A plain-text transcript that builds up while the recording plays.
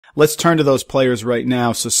let's turn to those players right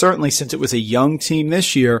now. So certainly since it was a young team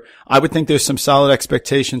this year, I would think there's some solid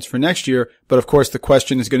expectations for next year. But of course, the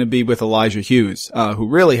question is going to be with Elijah Hughes, who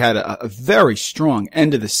really had a very strong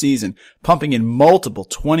end of the season, pumping in multiple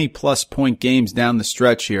 20-plus point games down the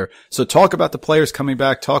stretch here. So talk about the players coming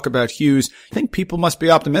back, talk about Hughes. I think people must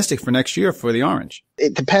be optimistic for next year for the Orange.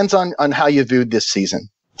 It depends on how you viewed this season.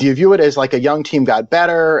 Do you view it as like a young team got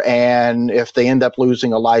better, and if they end up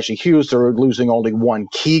losing Elijah Hughes, they're losing only one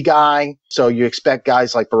key guy? So you expect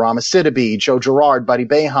guys like Barama Sidibe, Joe Girard, Buddy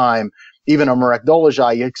Boeheim, even a Marek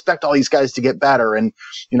Dolezaj, you expect all these guys to get better. And,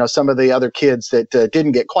 some of the other kids that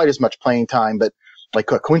didn't get quite as much playing time, but like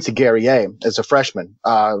Quincy Guerrier as a freshman,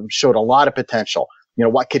 showed a lot of potential.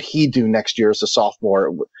 What could he do next year as a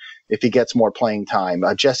sophomore if he gets more playing time?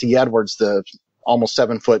 Jesse Edwards, the almost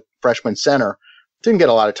 7-foot freshman center, didn't get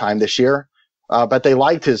a lot of time this year, but they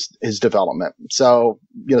liked his development. So,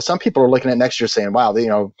 some people are looking at next year saying, wow,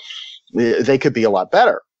 they could be a lot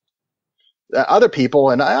better. Other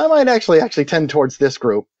people, and I might actually tend towards this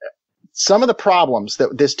group, some of the problems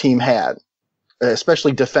that this team had,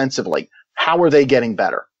 especially defensively, how are they getting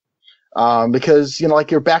better? Because,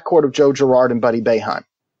 like your backcourt of Joe Girard and Buddy Boeheim,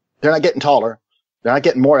 they're not getting taller. They're not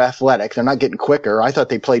getting more athletic. They're not getting quicker. I thought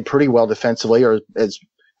they played pretty well defensively, or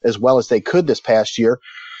as well as they could this past year.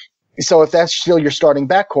 So if that's still your starting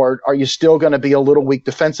backcourt, are you still going to be a little weak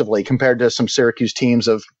defensively compared to some Syracuse teams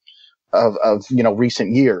of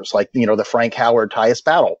recent years, like, the Frank Howard, Tyus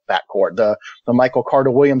Battle backcourt, the Michael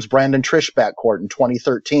Carter-Williams, Brandon Trish backcourt in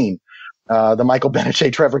 2013, the Michael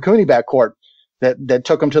Benachet, Trevor Cooney backcourt that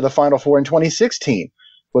took them to the Final Four in 2016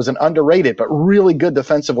 was an underrated but really good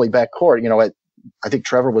defensively backcourt. I think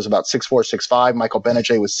Trevor was about 6'4", 6'5", Michael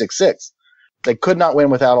Benachet was 6'6". They could not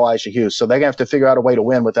win without Elijah Hughes, so they're going to have to figure out a way to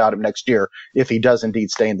win without him next year if he does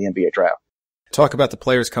indeed stay in the NBA draft. Talk about the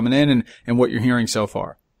players coming in and what you're hearing so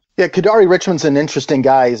far. Yeah, Kadari Richmond's an interesting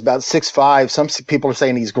guy. He's about 6'5". Some people are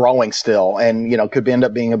saying he's growing still and, could end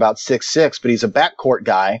up being about 6'6", but he's a backcourt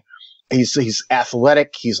guy. He's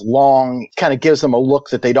athletic. He's long. Kind of gives them a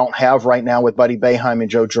look that they don't have right now with Buddy Boeheim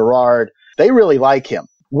and Joe Girard. They really like him.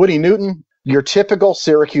 Woody Newton, your typical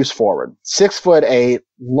Syracuse forward, 6'8",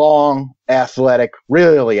 long, athletic,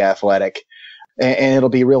 really athletic. And it'll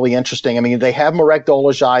be really interesting. I mean, they have Marek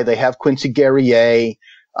Dolezaj. They have Quincy Guerrier.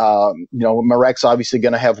 Marek's obviously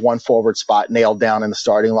going to have one forward spot nailed down in the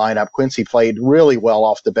starting lineup. Quincy played really well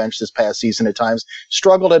off the bench this past season at times,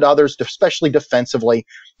 struggled at others, especially defensively.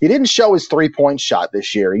 He didn't show his 3-point shot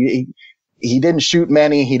this year. He didn't shoot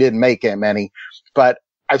many. He didn't make many, but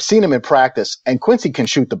I've seen him in practice, and Quincy can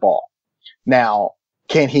shoot the ball. Now,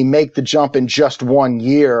 can he make the jump in just 1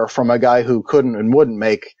 year from a guy who couldn't and wouldn't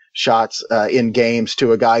make shots in games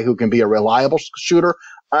to a guy who can be a reliable shooter?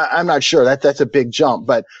 I'm not sure. That's a big jump,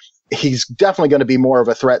 but he's definitely going to be more of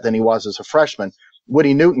a threat than he was as a freshman.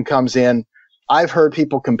 Woody Newton comes in. I've heard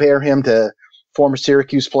people compare him to former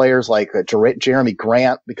Syracuse players like Jeremy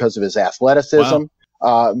Grant because of his athleticism.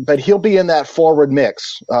 Wow. But he'll be in that forward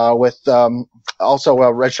mix with also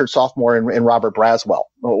a redshirt sophomore in Robert Braswell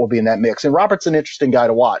will be in that mix. And Robert's an interesting guy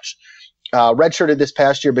to watch. Redshirted this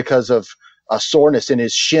past year because of a soreness in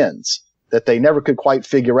his shins that they never could quite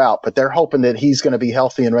figure out, but they're hoping that he's going to be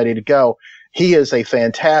healthy and ready to go. He is a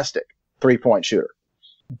fantastic 3-point shooter.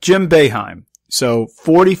 Jim Boeheim. So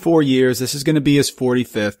 44 years. This is going to be his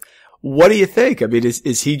 45th. What do you think? I mean,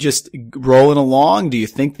 is he just rolling along? Do you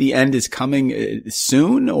think the end is coming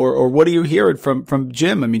soon? Or what are you hearing from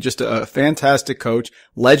Jim? I mean, just a fantastic coach,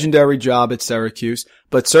 legendary job at Syracuse,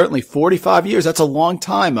 but certainly 45 years, that's a long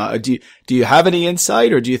time. Do you have any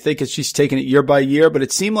insight, or do you think it's just taking it year by year? But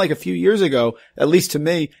it seemed like a few years ago, at least to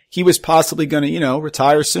me, he was possibly going to,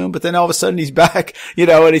 retire soon, but then all of a sudden he's back, and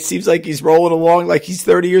it seems like he's rolling along like he's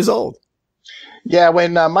 30 years old. Yeah,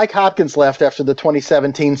 when Mike Hopkins left after the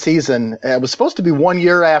 2017 season, it was supposed to be 1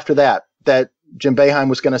 year after that Jim Boeheim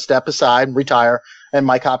was going to step aside and retire, and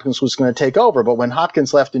Mike Hopkins was going to take over. But when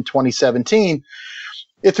Hopkins left in 2017,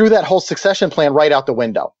 it threw that whole succession plan right out the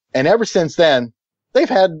window. And ever since then, they've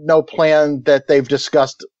had no plan that they've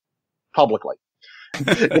discussed publicly.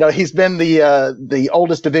 He's been the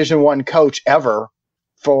oldest Division I coach ever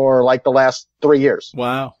for like the last 3 years.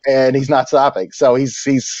 Wow. And he's not stopping. So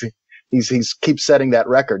he's keeps setting that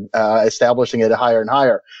record, establishing it higher and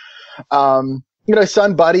higher. His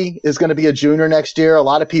son Buddy is going to be a junior next year. A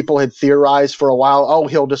lot of people had theorized for a while,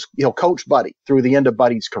 he'll coach Buddy through the end of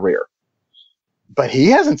Buddy's career. But he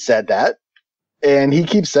hasn't said that. And he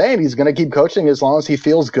keeps saying he's going to keep coaching as long as he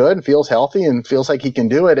feels good and feels healthy and feels like he can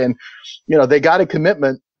do it. And, they got a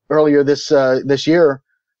commitment earlier this year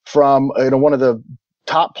from, one of the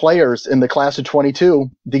top players in the class of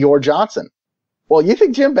 22, Dior Johnson. Well, you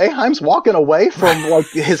think Jim Boeheim's walking away from like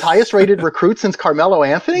his highest rated recruit since Carmelo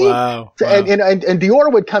Anthony? Wow. And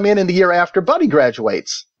Dior would come in the year after Buddy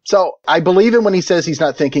graduates. So I believe him when he says he's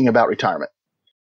not thinking about retirement.